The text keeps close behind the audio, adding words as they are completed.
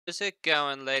How's it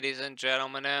going, ladies and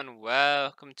gentlemen, and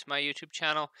welcome to my YouTube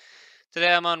channel.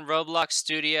 Today I'm on Roblox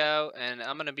Studio, and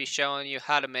I'm going to be showing you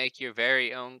how to make your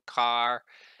very own car.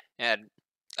 And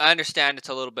I understand it's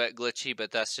a little bit glitchy,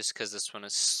 but that's just because this one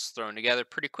is thrown together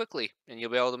pretty quickly, and you'll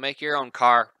be able to make your own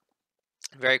car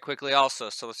very quickly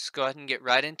also. So let's go ahead and get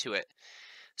right into it.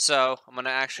 So I'm going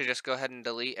to actually just go ahead and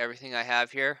delete everything I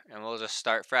have here, and we'll just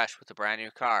start fresh with a brand new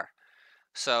car.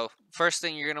 So first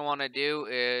thing you're going to want to do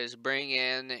is bring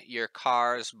in your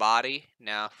car's body.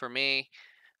 Now for me,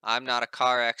 I'm not a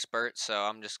car expert, so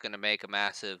I'm just going to make a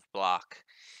massive block.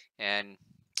 And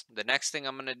the next thing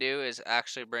I'm going to do is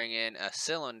actually bring in a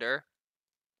cylinder.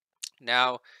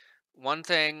 Now, one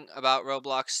thing about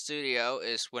Roblox Studio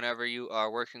is whenever you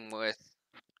are working with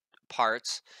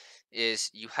parts is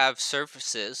you have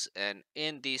surfaces, and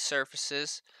in these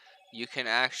surfaces you can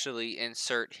actually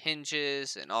insert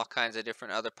hinges and all kinds of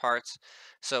different other parts.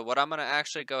 So what I'm going to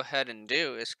actually go ahead and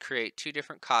do is create two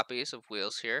different copies of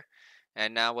wheels here.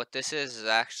 And now what this is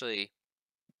actually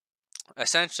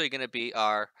essentially going to be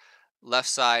our left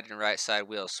side and right side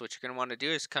wheels. So what you're going to want to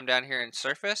do is come down here in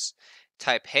surface,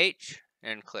 type H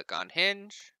and click on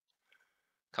hinge.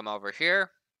 Come over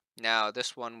here. Now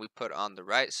this one we put on the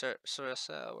right surface.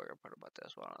 We're gonna put about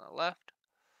this one on the left.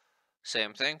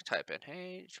 Same thing. Type in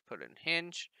hinge, put in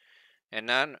hinge, and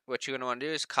then what you're gonna want to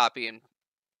do is copy and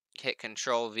hit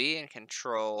Control V and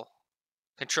Control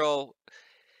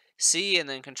C and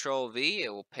then Control V.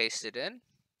 It will paste it in,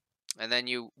 and then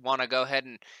you want to go ahead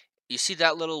and you see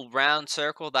that little round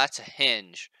circle. That's a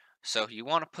hinge. So you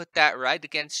want to put that right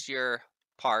against your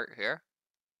part here,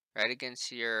 right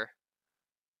against your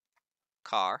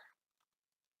car.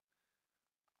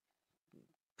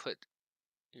 Put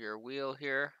your wheel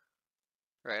here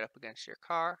right up against your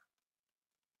car.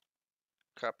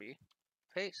 Copy,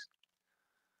 paste.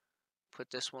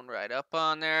 Put this one right up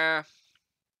on there.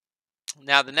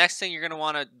 Now the next thing you're going to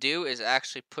want to do is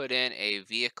actually put in a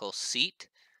vehicle seat.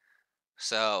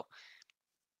 So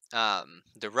the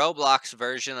Roblox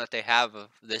version that they have of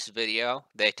this video,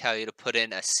 they tell you to put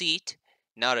in a seat,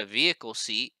 not a vehicle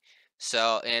seat.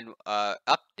 So in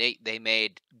update, they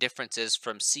made differences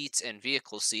from seats and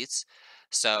vehicle seats.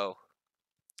 So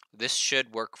this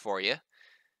should work for you.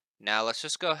 Now let's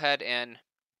just go ahead and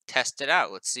test it out.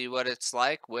 Let's see what it's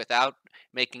like without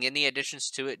making any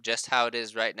additions to it, just how it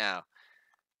is right now.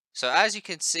 So as you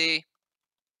can see,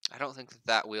 I don't think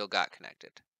that wheel got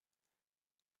connected.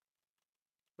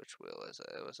 Which wheel is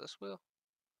it? It was this wheel?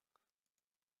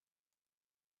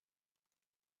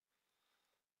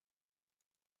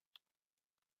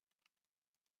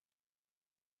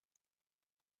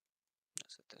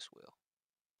 Is it this wheel?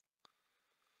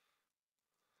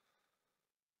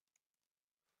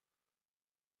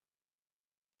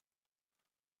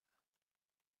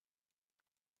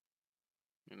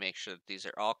 Let me make sure that these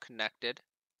are all connected.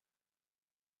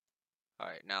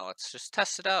 Alright, now let's just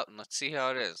test it out and let's see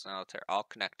how it is now that they're all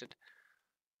connected.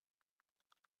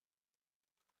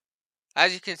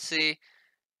 As you can see,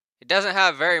 it doesn't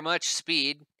have very much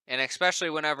speed, and especially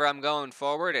whenever I'm going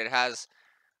forward, it has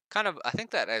kind of, I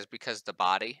think that is because the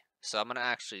body. So I'm going to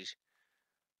actually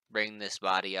bring this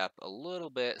body up a little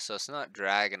bit so it's not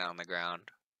dragging on the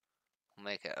ground. I'll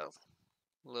make it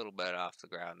a little bit off the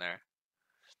ground there.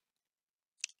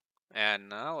 And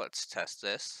now let's test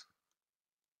this.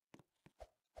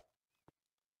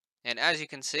 And as you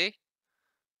can see,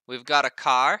 we've got a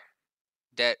car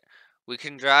that we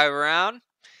can drive around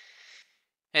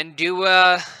and do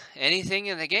anything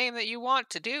in the game that you want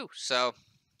to do. So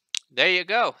there you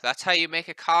go. That's how you make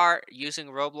a car using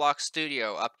Roblox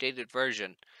Studio updated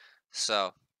version.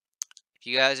 So if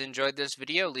you guys enjoyed this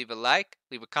video, leave a like,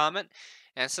 leave a comment,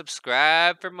 and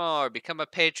subscribe for more. Become a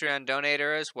Patreon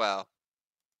donator as well.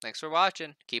 Thanks for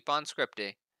watching. Keep on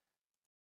scripting.